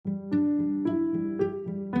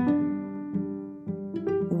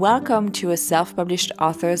Welcome to a self-published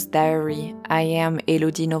author's diary. I am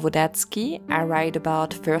Elodie Novodatsky. I write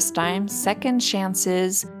about first time, second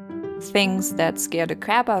chances, things that scare the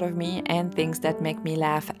crap out of me, and things that make me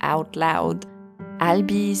laugh out loud. I'll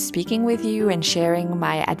be speaking with you and sharing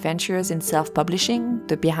my adventures in self-publishing,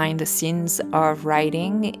 the behind the scenes of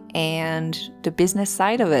writing, and the business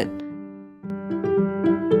side of it.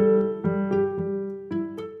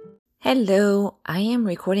 Hello, I am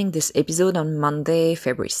recording this episode on Monday,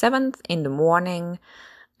 February 7th in the morning.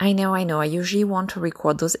 I know, I usually want to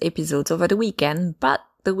record those episodes over the weekend, but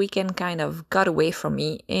the weekend kind of got away from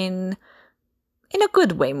me in a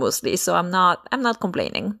good way mostly, so I'm not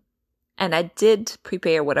complaining. And I did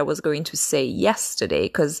prepare what I was going to say yesterday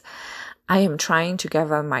because I am trying to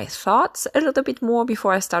gather my thoughts a little bit more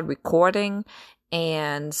before I start recording,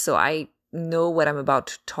 and so I know what I'm about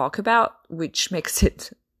to talk about, which makes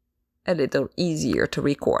it a little easier to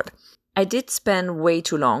record. I did spend way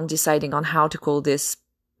too long deciding on how to call this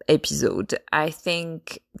episode. I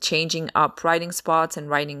think changing up writing spots and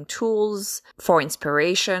writing tools for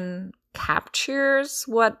inspiration captures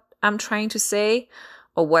what I'm trying to say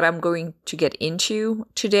or what I'm going to get into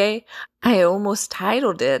today. I almost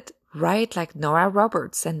titled it Write Like Nora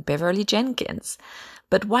Roberts and Beverly Jenkins.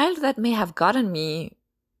 But while that may have gotten me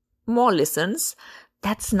more listens,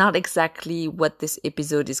 that's not exactly what this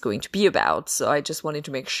episode is going to be about. So I just wanted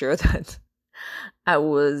to make sure that I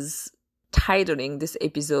was titling this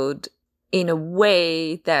episode in a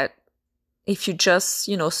way that if you just,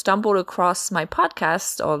 stumble across my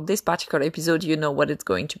podcast or this particular episode, you know what it's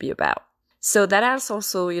going to be about. So that has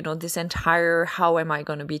also, this entire how am I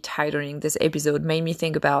going to be titling this episode made me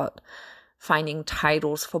think about finding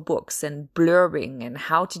titles for books and blurbing and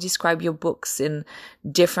how to describe your books in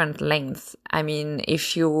different lengths. I mean,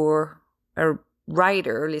 if you're a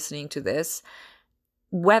writer listening to this,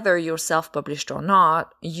 whether you're self-published or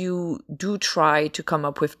not, you do try to come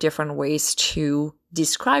up with different ways to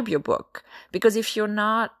describe your book. Because if you're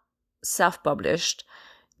not self-published,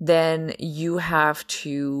 then you have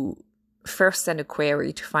to first send a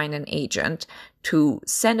query to find an agent. To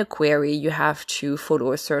send a query, you have to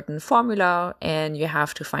follow a certain formula and you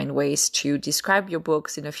have to find ways to describe your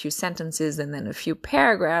books in a few sentences and then a few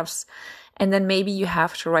paragraphs. And then maybe you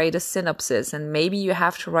have to write a synopsis and maybe you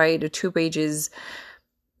have to write a 2 pages,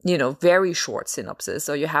 very short synopsis,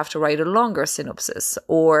 or you have to write a longer synopsis.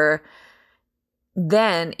 Or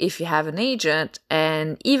then if you have an agent,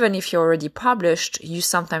 and even if you're already published, you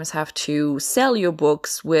sometimes have to sell your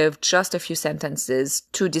books with just a few sentences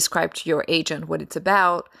to describe to your agent what it's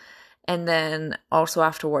about. And then also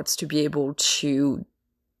afterwards to be able to,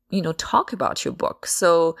 talk about your book.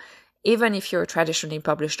 So even if you're a traditionally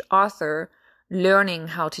published author, learning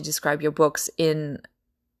how to describe your books in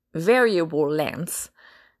variable lengths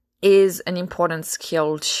is an important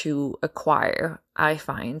skill to acquire, I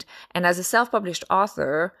find. And as a self-published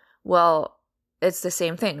author, well, it's the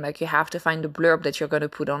same thing. Like you have to find the blurb that you're going to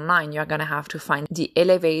put online. You're going to have to find the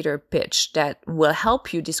elevator pitch that will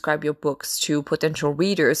help you describe your books to potential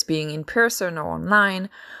readers, being in person or online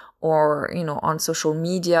or, on social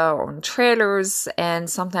media or on trailers. And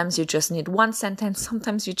sometimes you just need one sentence.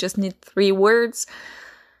 Sometimes you just need 3 words.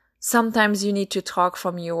 Sometimes you need to talk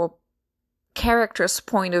from your character's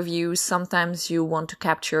point of view. Sometimes you want to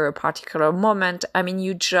capture a particular moment. I mean,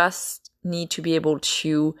 you just need to be able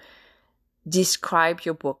to describe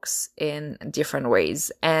your books in different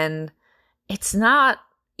ways. And it's not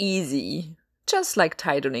easy, just like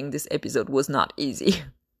titling this episode was not easy.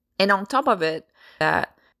 And on top of it,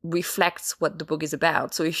 that reflects what the book is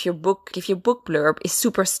about. So if your book blurb is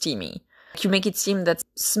super steamy, you make it seem that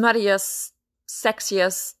smuttiest,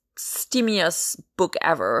 sexiest, steamiest book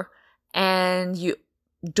ever, and you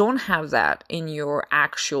don't have that in your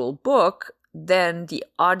actual book, then the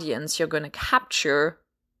audience you're going to capture,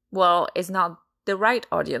 well, is not the right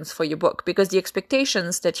audience for your book because the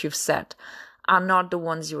expectations that you've set are not the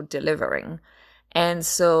ones you're delivering. And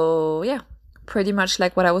so, yeah, pretty much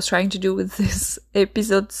like what I was trying to do with this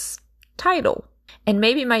episode's title. And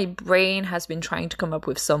maybe my brain has been trying to come up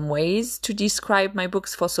with some ways to describe my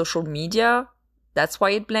books for social media. That's why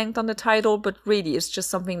it blanked on the title, but really it's just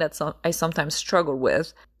something that I sometimes struggle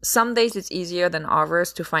with. Some days it's easier than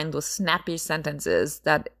others to find those snappy sentences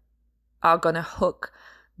that are gonna hook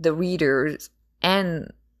the readers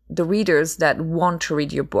and the readers that want to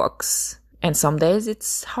read your books. And some days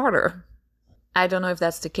it's harder. I don't know if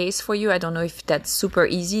that's the case for you. I don't know if that's super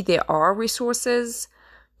easy. There are resources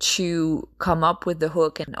to come up with the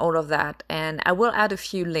hook and all of that. And I will add a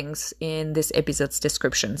few links in this episode's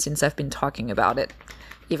description since I've been talking about it,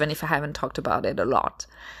 even if I haven't talked about it a lot.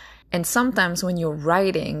 And sometimes when you're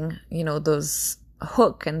writing, those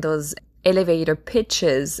hook and those elevator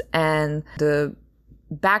pitches and the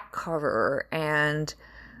back cover and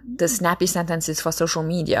the snappy sentences for social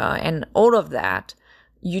media and all of that,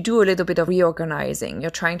 you do a little bit of reorganizing.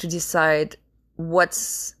 You're trying to decide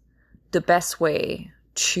what's the best way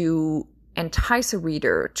to entice a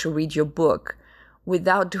reader to read your book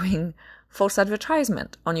without doing false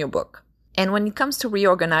advertisement on your book. And when it comes to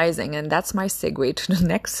reorganizing, and that's my segue to the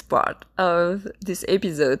next part of this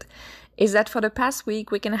episode, is that for the past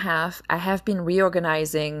week and a half, I have been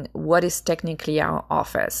reorganizing what is technically our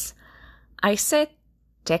office. I said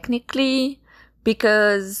technically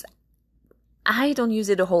because I don't use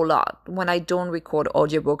it a whole lot when I don't record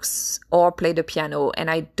audiobooks or play the piano, and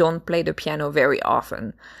I don't play the piano very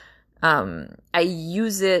often. I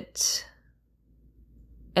use it,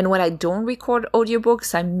 and when I don't record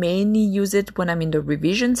audiobooks, I mainly use it when I'm in the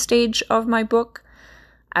revision stage of my book.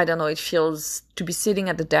 I don't know, it feels to be sitting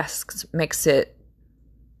at the desk makes it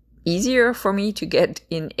easier for me to get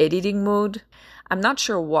in editing mode. I'm not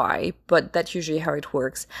sure why, but that's usually how it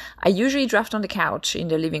works. I usually draft on the couch in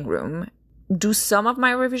the living room, do some of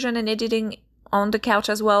my revision and editing on the couch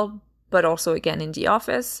as well, but also again in the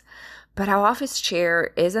office. But our office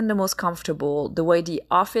chair isn't the most comfortable. The way the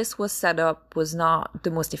office was set up was not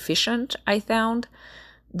the most efficient, I found.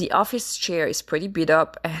 The office chair is pretty beat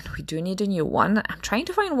up and we do need a new one. I'm trying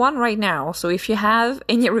to find one right now. So if you have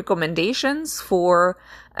any recommendations for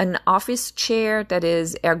an office chair that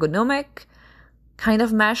is ergonomic, kind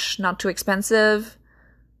of mesh, not too expensive,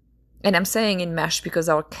 and I'm saying in mesh because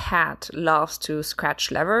our cat loves to scratch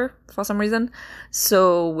leather for some reason.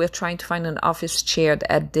 So we're trying to find an office chair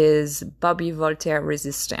that is Bobby Voltaire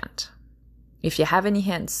resistant. If you have any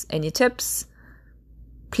hints, any tips,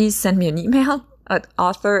 please send me an email at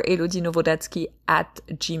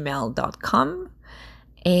author.elodie-novodatsky@gmail.com.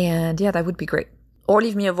 And yeah, that would be great. Or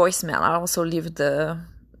leave me a voicemail. I'll also leave the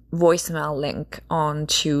voicemail link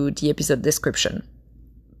onto the episode description.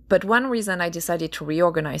 But one reason I decided to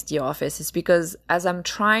reorganize the office is because as I'm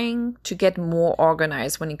trying to get more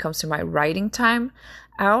organized when it comes to my writing time,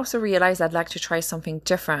 I also realized I'd like to try something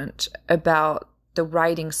different about the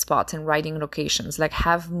writing spots and writing locations, like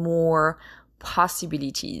have more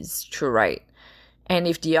possibilities to write. And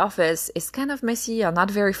if the office is kind of messy or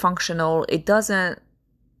not very functional, it doesn't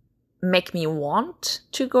make me want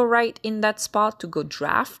to go write in that spot, to go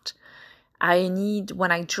draft.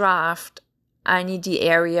 When I draft, I need the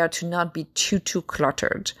area to not be too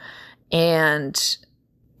cluttered. And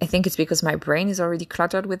I think it's because my brain is already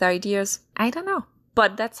cluttered with ideas. I don't know.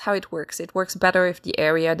 But that's how it works. It works better if the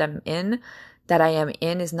area that I am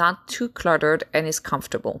in is not too cluttered and is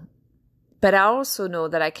comfortable. But I also know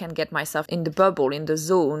that I can get myself in the bubble, in the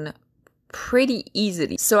zone, pretty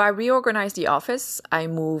easily. So I reorganized the office. I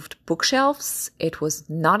moved bookshelves. It was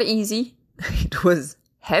not easy. It was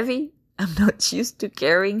heavy. I'm not used to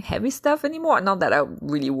carrying heavy stuff anymore. Not that I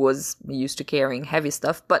really was used to carrying heavy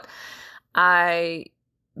stuff, but I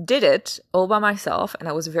did it all by myself and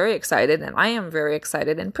I was very excited, and I am very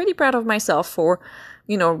excited and pretty proud of myself for,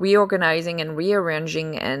 reorganizing and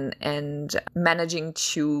rearranging and managing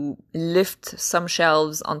to lift some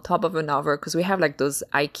shelves on top of another, because we have like those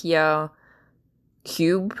IKEA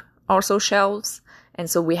cube also shelves. And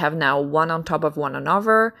so we have now one on top of one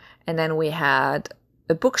another. And then we had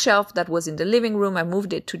a bookshelf that was in the living room. I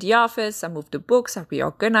moved it to the office. I moved the books. I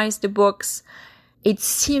reorganized the books. It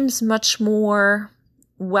seems much more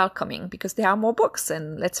welcoming because there are more books.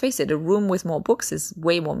 And let's face it, a room with more books is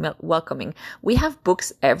way more welcoming. We have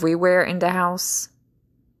books everywhere in the house.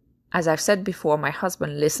 As I've said before, my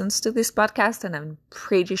husband listens to this podcast and I'm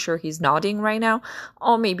pretty sure he's nodding right now,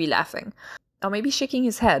 or maybe laughing, or maybe shaking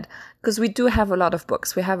his head, because we do have a lot of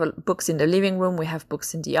books. We have books in the living room, we have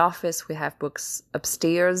books in the office, we have books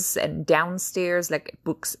upstairs and downstairs, like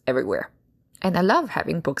books everywhere. And I love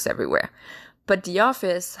having books everywhere. But the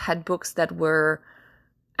office had books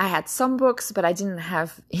I had some books, but I didn't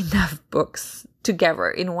have enough books together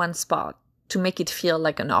in one spot to make it feel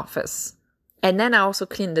like an office. And then I also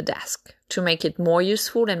cleaned the desk to make it more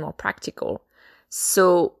useful and more practical.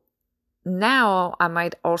 So now I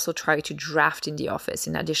might also try to draft in the office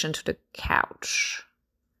in addition to the couch.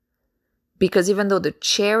 Because even though the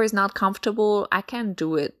chair is not comfortable, I can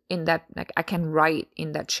do it I can write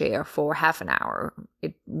in that chair for half an hour.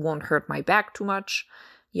 It won't hurt my back too much.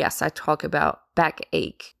 Yes, I talk about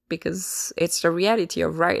backache because it's the reality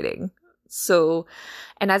of writing. So,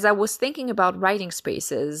 and as I was thinking about writing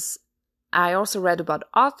spaces, I also read about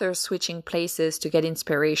authors switching places to get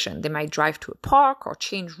inspiration. They might drive to a park or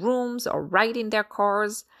change rooms or write in their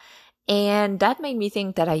cars. And that made me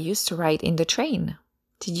think that I used to write in the train.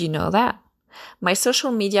 Did you know that? My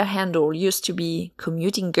social media handle used to be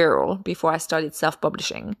Commuting Girl before I started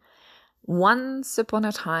self-publishing. Once upon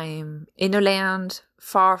a time, in a land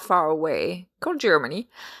far, far away called Germany,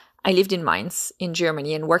 I lived in Mainz in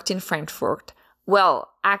Germany and worked in Frankfurt. Well,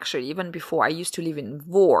 actually, even before, I used to live in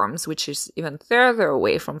Worms, which is even further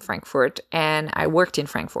away from Frankfurt, and I worked in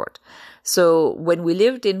Frankfurt. So when we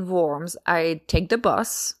lived in Worms, I'd take the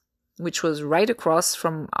bus, which was right across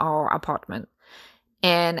from our apartment,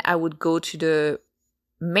 and I would go to the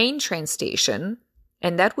main train station,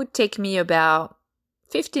 and that would take me about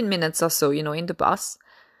 15 minutes or so, in the bus,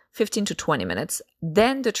 15 to 20 minutes.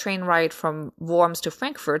 Then the train ride from Worms to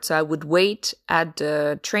Frankfurt. So I would wait at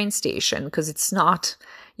the train station because it's not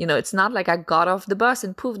like I got off the bus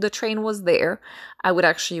and poof, the train was there. I would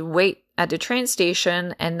actually wait at the train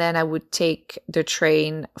station and then I would take the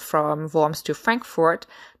train from Worms to Frankfurt.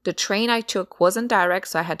 The train I took wasn't direct,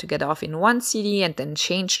 so I had to get off in one city and then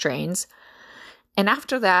change trains. And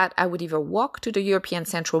after that, I would either walk to the European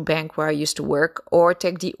Central Bank where I used to work or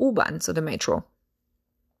take the U-Bahn, so the metro.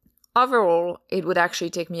 Overall, it would actually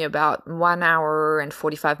take me about 1 hour and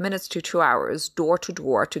 45 minutes to 2 hours door to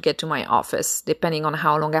door to get to my office, depending on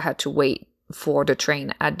how long I had to wait for the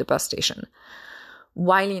train at the bus station.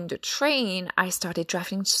 While in the train, I started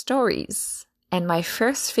drafting stories. And my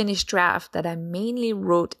first finished draft that I mainly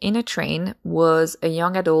wrote in a train was a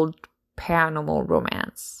young adult paranormal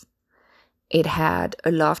romance. It had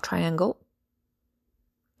a love triangle.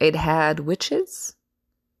 It had witches.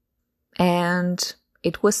 And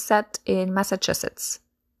it was set in Massachusetts.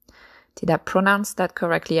 Did I pronounce that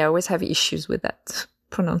correctly? I always have issues with that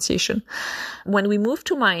pronunciation. When we moved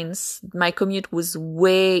to Mainz, my commute was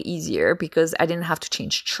way easier because I didn't have to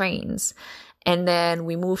change trains. And then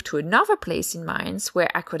we moved to another place in Mainz where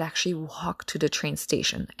I could actually walk to the train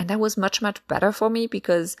station. And that was much, much better for me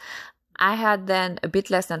because I had then a bit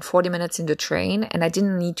less than 40 minutes in the train and I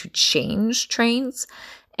didn't need to change trains.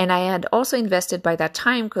 And I had also invested by that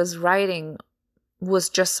time because writing was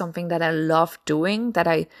just something that I loved doing, that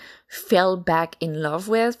I fell back in love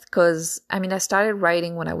with. Because, I started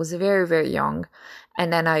writing when I was very, very young.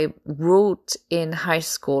 And then I wrote in high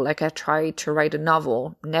school, like I tried to write a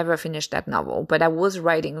novel, never finished that novel, but I was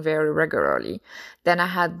writing very regularly. Then I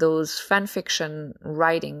had those fan fiction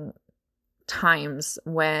writing times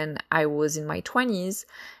when I was in my 20s.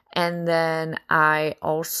 And then I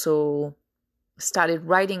also started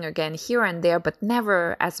writing again here and there, but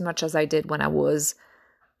never as much as I did when I was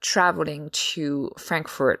traveling to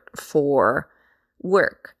Frankfurt for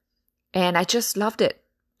work. And I just loved it.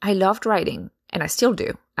 I loved writing, and I still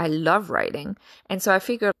do. I love writing. And so I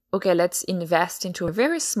figured, okay, let's invest into a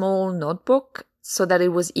very small notebook so that it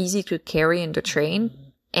was easy to carry in the train.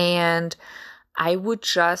 And I would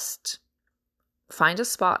just find a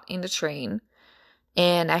spot in the train.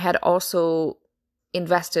 And I had also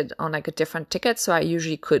invested on like a different ticket, so I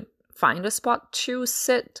usually could find a spot to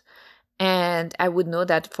sit, and I would know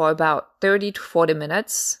that for about 30 to 40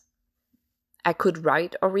 minutes I could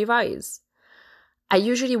write or revise. I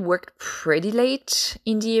usually worked pretty late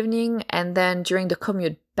in the evening, and then during the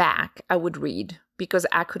commute back I would read because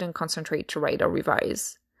I couldn't concentrate to write or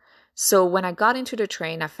revise. So when I got into the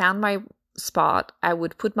train, I found my spot, I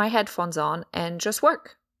would put my headphones on and just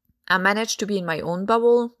work. I managed to be in my own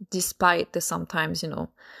bubble despite the sometimes,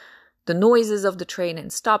 the noises of the train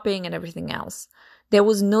and stopping and everything else. There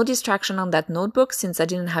was no distraction on that notebook since I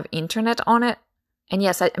didn't have internet on it. And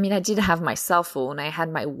yes, I did have my cell phone. I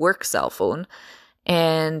had my work cell phone,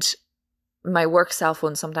 and my work cell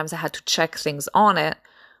phone, sometimes I had to check things on it.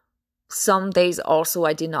 Some days also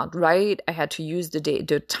I did not write. I had to use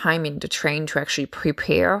the time in the train to actually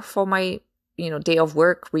prepare for my day of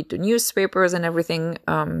work, read the newspapers and everything,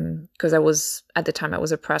 because at the time I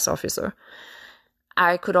was a press officer.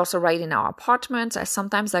 I could also write in our apartment.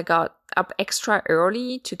 Sometimes I got up extra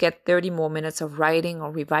early to get 30 more minutes of writing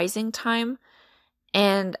or revising time.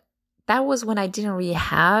 And that was when I didn't really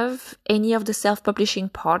have any of the self-publishing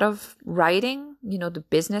part of writing, the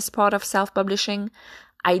business part of self-publishing.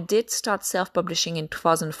 I did start self-publishing in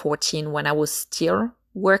 2014 when I was still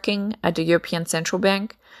working at the European Central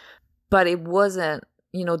Bank. But it wasn't,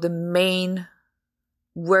 the main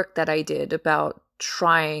work that I did about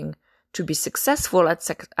trying to be successful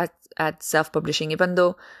at self-publishing, even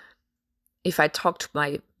though if I talked to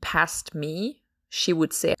my past me, she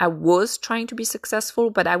would say I was trying to be successful,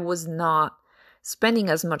 but I was not spending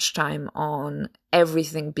as much time on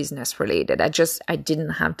everything business related. I didn't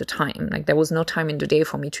have the time. Like there was no time in the day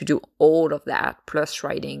for me to do all of that, plus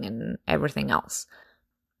writing and everything else.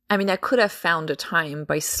 I could have found the time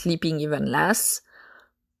by sleeping even less,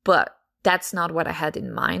 but that's not what I had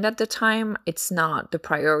in mind at the time. It's not the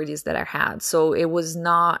priorities that I had. So it was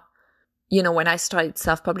not, when I started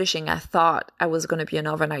self-publishing, I thought I was going to be an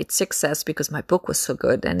overnight success because my book was so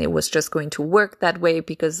good, and it was just going to work that way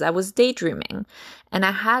because I was daydreaming. And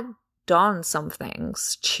I had done some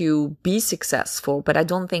things to be successful, but I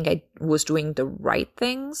don't think I was doing the right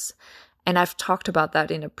things. And I've talked about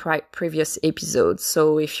that in a previous episode.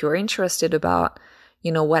 So if you're interested about,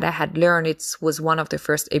 what I had learned, it was one of the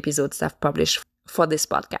first episodes I've published for this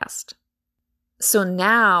podcast. So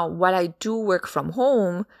now while I do work from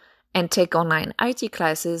home and take online IT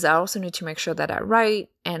classes, I also need to make sure that I write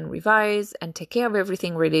and revise and take care of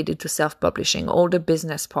everything related to self-publishing, all the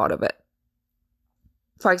business part of it.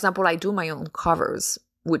 For example, I do my own covers,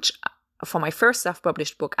 which for my first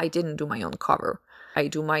self-published book, I didn't do my own cover. I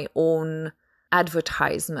do my own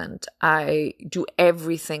advertisement. I do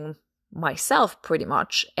everything myself pretty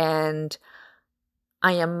much. And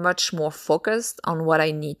I am much more focused on what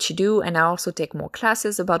I need to do. And I also take more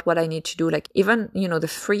classes about what I need to do. Like even, the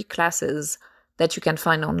free classes that you can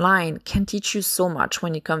find online can teach you so much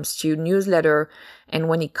when it comes to newsletter and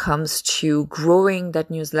when it comes to growing that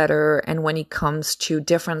newsletter and when it comes to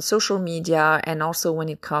different social media and also when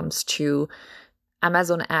it comes to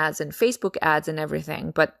Amazon ads and Facebook ads and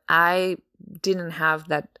everything. But I didn't have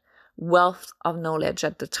that wealth of knowledge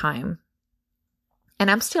at the time. And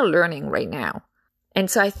I'm still learning right now. And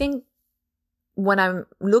so I think when I'm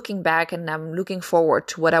looking back and I'm looking forward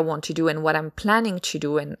to what I want to do and what I'm planning to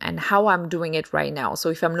do and how I'm doing it right now. So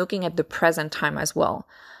if I'm looking at the present time as well,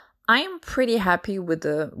 I am pretty happy with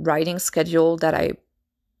the writing schedule that I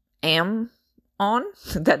am on,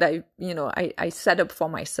 that I set up for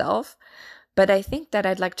myself. But I think that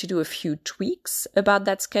I'd like to do a few tweaks about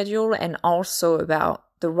that schedule and also about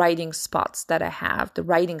the writing spots that I have, the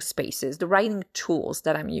writing spaces, the writing tools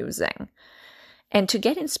that I'm using. And to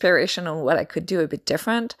get inspiration on what I could do a bit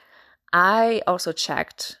different, I also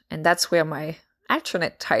checked, and that's where my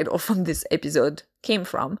alternate title from this episode came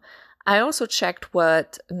from. I also checked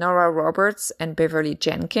what Nora Roberts and Beverly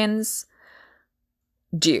Jenkins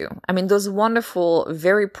do. I mean, those wonderful,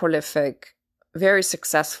 very prolific, very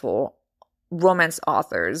successful romance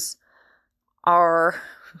authors are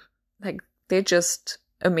like, they just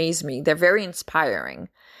amaze me. They're very inspiring.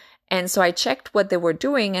 And so I checked what they were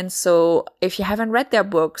doing. And so if you haven't read their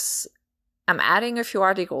books, I'm adding a few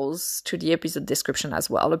articles to the episode description as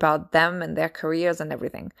well about them and their careers and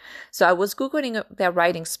everything. So I was Googling their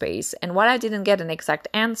writing space. And while I didn't get an exact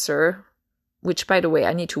answer, which by the way,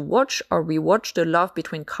 I need to watch or rewatch the Love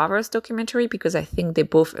Between Covers documentary because I think they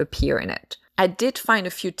both appear in it. I did find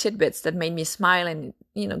a few tidbits that made me smile and,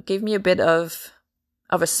 gave me a bit of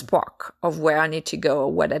a spark of where I need to go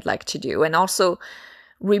or what I'd like to do. And also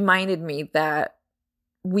reminded me that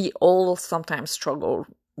we all sometimes struggle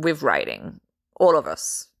with writing, all of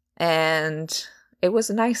us. And it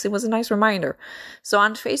was a nice reminder. So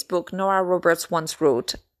on Facebook, Nora Roberts once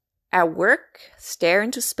wrote, "At work, stare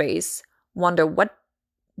into space, wonder what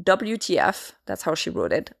WTF," that's how she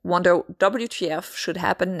wrote it, "wonder WTF should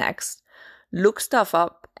happen next, look stuff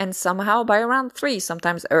up, and somehow by around 3,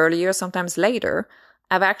 sometimes earlier, sometimes later,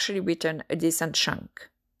 I've actually written a decent chunk."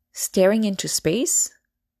 Staring into space?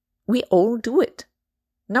 We all do it.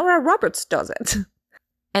 Nora Roberts does it.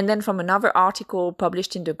 And then from another article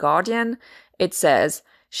published in The Guardian, it says,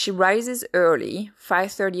 she rises early,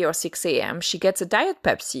 5:30 or 6 a.m. She gets a Diet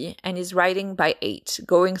Pepsi and is writing by 8,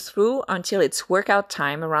 going through until it's workout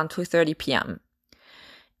time around 2:30 p.m.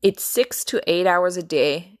 It's 6 to 8 hours a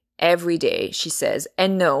day, every day, she says.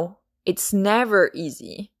 And no, it's never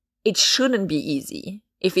easy. It shouldn't be easy.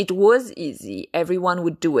 If it was easy, everyone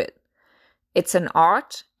would do it. It's an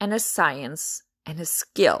art and a science and a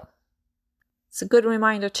skill. It's a good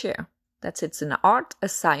reminder too. It's an art, a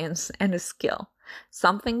science, and a skill.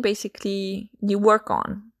 Something basically you work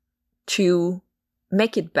on to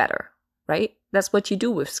make it better, right? That's what you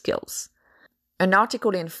do with skills. An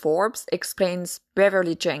article in Forbes explains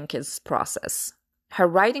Beverly Jenkins' process. Her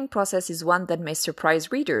writing process is one that may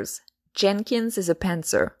surprise readers. Jenkins is a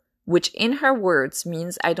pantser, which in her words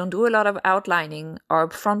means I don't do a lot of outlining or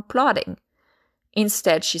upfront plotting.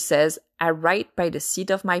 Instead, she says, I write by the seat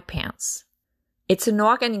of my pants. It's an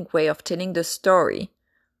organic way of telling the story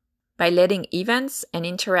by letting events and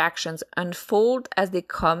interactions unfold as they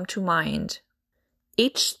come to mind.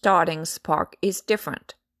 Each starting spark is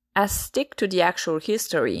different. I stick to the actual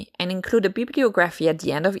history and include a bibliography at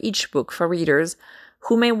the end of each book for readers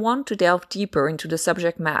who may want to delve deeper into the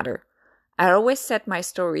subject matter. I always set my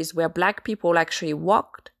stories where Black people actually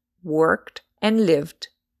walked, worked, and lived.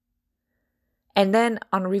 And then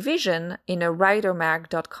on revision, in a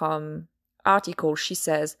writermag.com article, she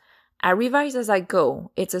says, I revise as I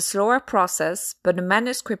go. It's a slower process, but the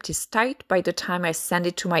manuscript is tight by the time I send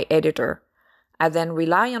it to my editor. I then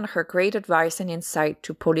rely on her great advice and insight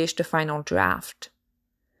to polish the final draft.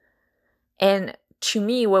 And to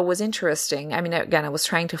me, what was interesting, I mean, again, I was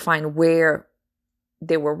trying to find where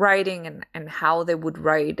they were writing and how they would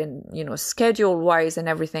write and, schedule-wise and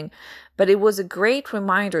everything. But it was a great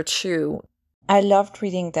reminder, too. I loved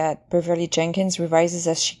reading that Beverly Jenkins revises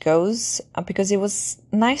as she goes because it was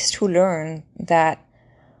nice to learn that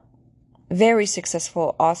very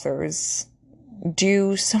successful authors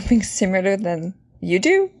do something similar than you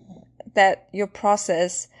do, that your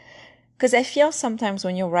process, because I feel sometimes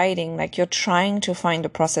when you're writing, like you're trying to find a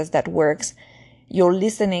process that works, you're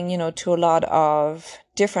listening, to a lot of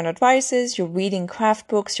different advices, you're reading craft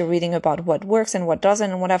books, you're reading about what works and what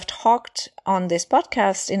doesn't. And what I've talked on this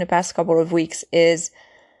podcast in the past couple of weeks is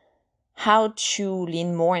how to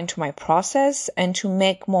lean more into my process and to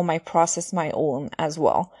make more my process my own as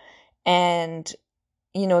well. And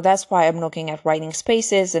that's why I'm looking at writing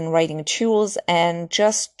spaces and writing tools and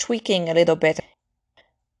just tweaking a little bit.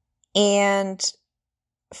 And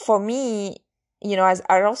for me, as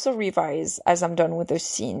I also revise as I'm done with a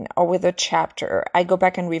scene or with a chapter, I go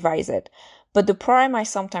back and revise it. But the problem I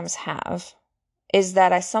sometimes have is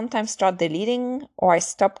that I sometimes start deleting, or I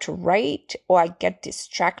stop to write, or I get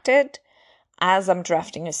distracted as I'm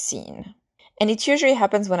drafting a scene. And it usually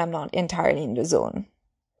happens when I'm not entirely in the zone.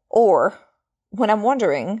 Or when I'm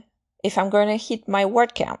wondering if I'm going to hit my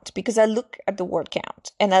word count, because I look at the word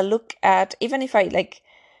count and I look at, even if I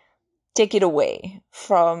take it away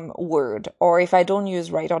from Word, or if I don't use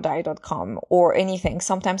writeordie.com or anything,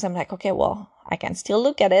 sometimes I'm like, okay, well, I can still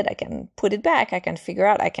look at it. I can put it back. I can figure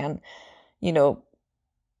out, I can,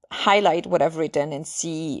 highlight what I've written and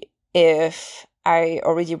see if I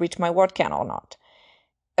already reached my word count or not.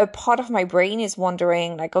 A part of my brain is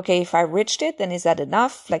wondering, okay, if I reached it, then is that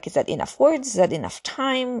enough? Is that enough words? Is that enough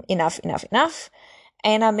time? Enough?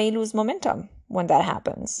 And I may lose momentum when that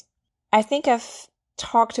happens. I think I've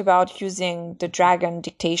talked about using the Dragon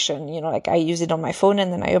dictation, I use it on my phone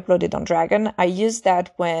and then I upload it on Dragon. I use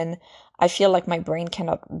that when I feel like my brain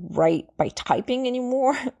cannot write by typing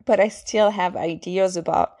anymore, but I still have ideas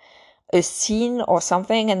about a scene or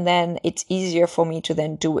something, and then it's easier for me to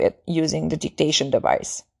then do it using the dictation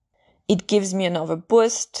device. It gives me another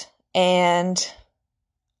boost, and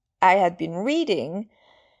I had been reading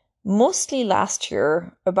mostly last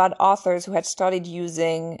year about authors who had started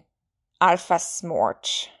using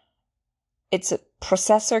AlphaSmart. It's a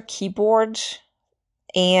processor keyboard,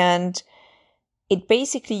 and it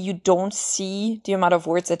basically, you don't see the amount of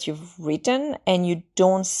words that you've written, and you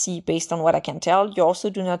don't see, based on what I can tell, you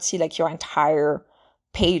also do not see your entire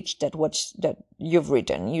page that you've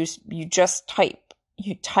written. You just type.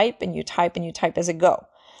 You type and you type and you type as a go.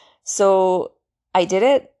 So I did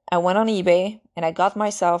it. I went on eBay and I got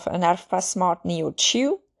myself an AlphaSmart Neo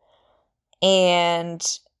 2,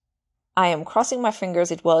 and I am crossing my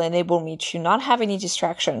fingers it will enable me to not have any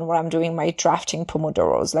distraction while I'm doing my drafting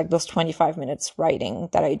Pomodoros, like those 25 minutes writing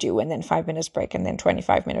that I do, and then 5 minutes break, and then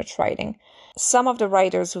 25 minutes writing. Some of the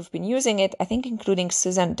writers who've been using it, I think including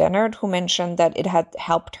Suzanne Dennard, who mentioned that it had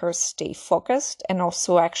helped her stay focused and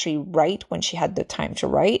also actually write when she had the time to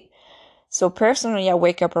write. So personally, I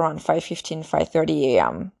wake up around 5:15, 5:30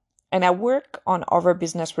 a.m. and I work on other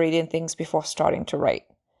business-related things before starting to write.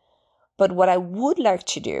 But what I would like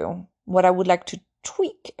to do, what I would like to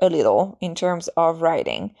tweak a little in terms of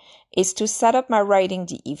writing, is to set up my writing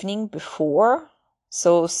the evening before.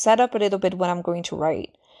 So set up a little bit when I'm going to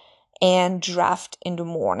write and draft in the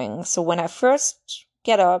morning. So when I first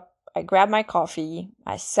get up, I grab my coffee,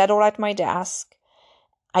 I settle at my desk,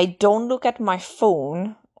 I don't look at my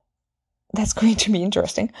phone. That's going to be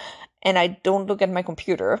interesting. And I don't look at my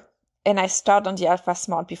computer, and I start on the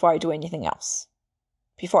AlphaSmart before I do anything else.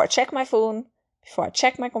 Before I check my phone, before I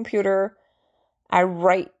check my computer, I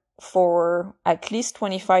write for at least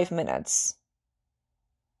 25 minutes.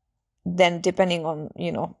 Then depending on,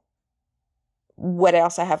 what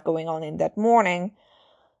else I have going on in that morning,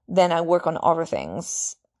 then I work on other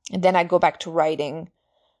things. And then I go back to writing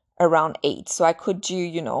around 8. So I could do,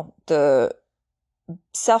 the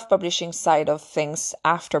self-publishing side of things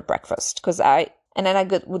after breakfast, and then I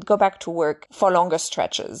would go back to work for longer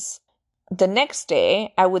stretches. The next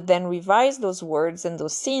day, I would then revise those words and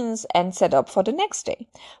those scenes and set up for the next day.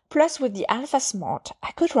 Plus, with the AlphaSmart,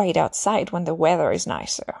 I could write outside when the weather is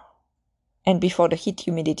nicer and before the heat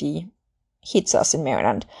humidity hits us in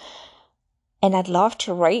Maryland. And I'd love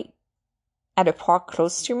to write at a park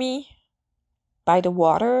close to me, by the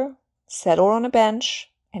water, settle on a bench,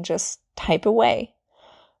 and just type away.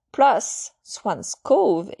 Plus, Swan's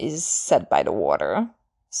Cove is set by the water.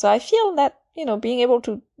 So I feel that, being able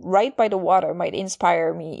to write by the water might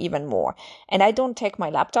inspire me even more. And I don't take my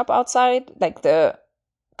laptop outside,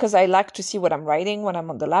 because I like to see what I'm writing when I'm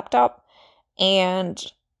on the laptop. And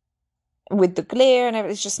with the glare and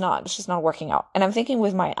everything, it's just not working out. And I'm thinking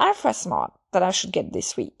with my Alpha Smart that I should get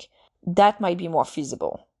this week, that might be more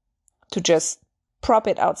feasible to just prop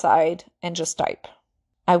it outside and just type.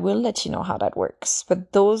 I will let you know how that works.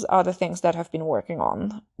 But those are the things that I've been working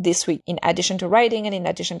on this week, in addition to writing and in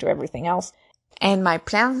addition to everything else. And my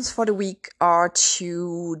plans for the week are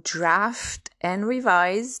to draft and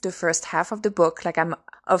revise the first half of the book,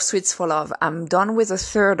 of Sweets for Love. I'm done with a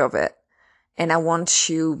third of it. And I want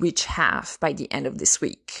to reach half by the end of this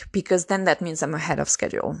week, because then that means I'm ahead of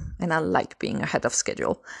schedule. And I like being ahead of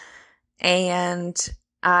schedule. And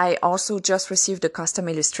I also just received the custom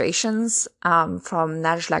illustrations from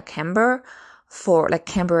Najla Kember for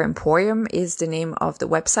Kember Emporium is the name of the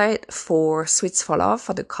website for Sweets for Love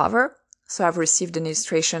for the cover. So I've received an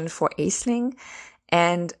illustration for Aisling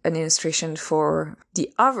and an illustration for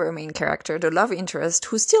the other main character, the love interest,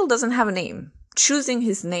 who still doesn't have a name. Choosing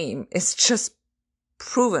his name is just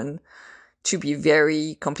proven to be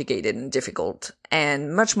very complicated and difficult,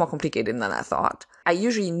 and much more complicated than I thought. I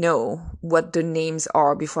usually know what the names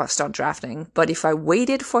are before I start drafting, but if I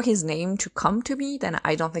waited for his name to come to me, then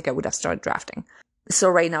I don't think I would have started drafting. So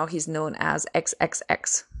right now he's known as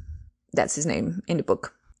XXX. That's his name in the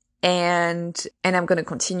book. And I'm going to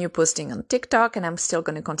continue posting on TikTok, and I'm still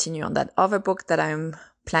going to continue on that other book that I'm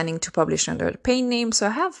planning to publish under the Pain name. So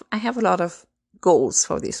I have a lot of goals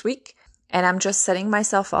for this week, and I'm just setting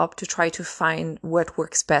myself up to try to find what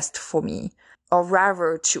works best for me, or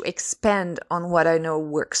rather to expand on what I know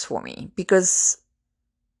works for me, because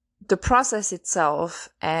the process itself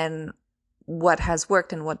and what has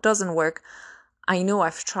worked and what doesn't work, I know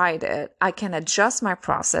I've tried it. I can adjust my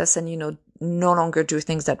process and, no longer do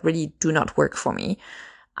things that really do not work for me.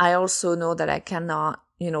 I also know that I cannot,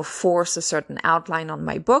 force a certain outline on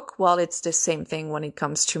my book. Well, it's the same thing when it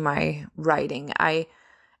comes to my writing.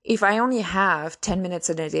 If I only have 10 minutes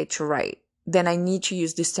in a day to write, then I need to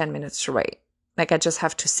use these 10 minutes to write. I just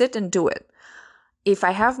have to sit and do it. If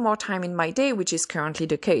I have more time in my day, which is currently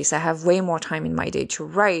the case, I have way more time in my day to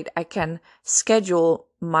write, I can schedule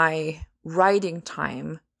my writing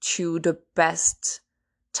time to the best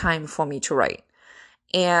time for me to write,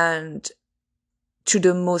 and to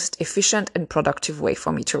the most efficient and productive way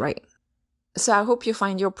for me to write. So I hope you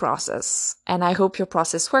find your process, and I hope your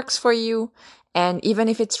process works for you. And even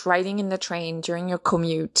if it's writing in the train during your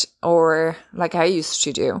commute, or like I used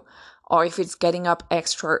to do, or if it's getting up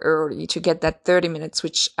extra early to get that 30 minutes,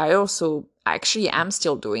 which I also actually am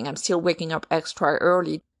still doing. I'm still waking up extra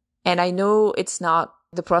early. And I know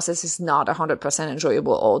the process is not 100%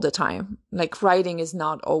 enjoyable all the time. Writing is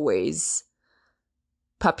not always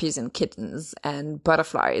puppies and kittens and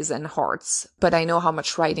butterflies and hearts. But I know how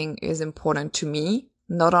much writing is important to me,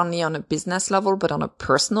 not only on a business level, but on a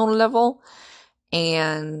personal level.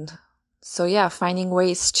 And so, yeah, finding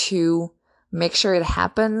ways to make sure it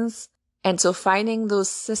happens. And so finding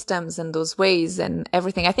those systems and those ways and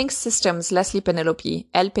everything. I think systems, Elle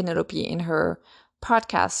Penelope in her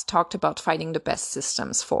podcast talked about finding the best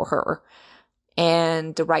systems for her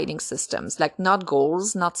and the writing systems, not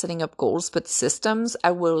goals, not setting up goals, but systems.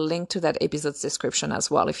 I will link to that episode's description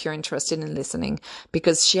as well if you're interested in listening,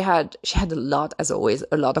 because she had a lot, as always,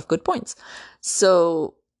 a lot of good points.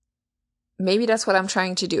 So maybe that's what I'm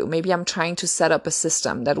trying to do. Maybe I'm trying to set up a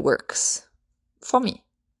system that works for me.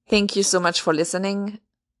 Thank you so much for listening.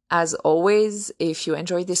 As always, if you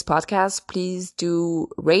enjoyed this podcast, please do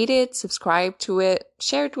rate it, subscribe to it,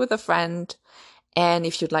 share it with a friend. And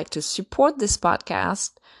if you'd like to support this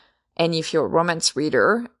podcast, and if you're a romance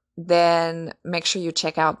reader, then make sure you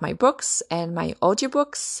check out my books and my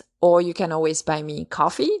audiobooks, or you can always buy me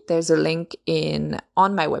coffee. There's a link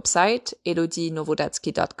on my website,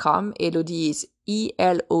 ElodieNowodatsky.com. Elodie is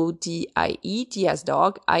E-L-O-D-I-E, D as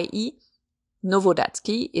dog, I-E.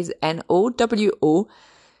 Nowodatsky is N-O-W-O,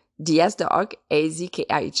 D as dog,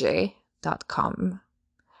 A-Z-K-I-J.com.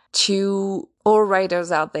 To all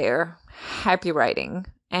writers out there, happy writing.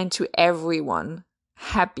 And to everyone,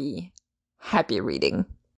 happy reading.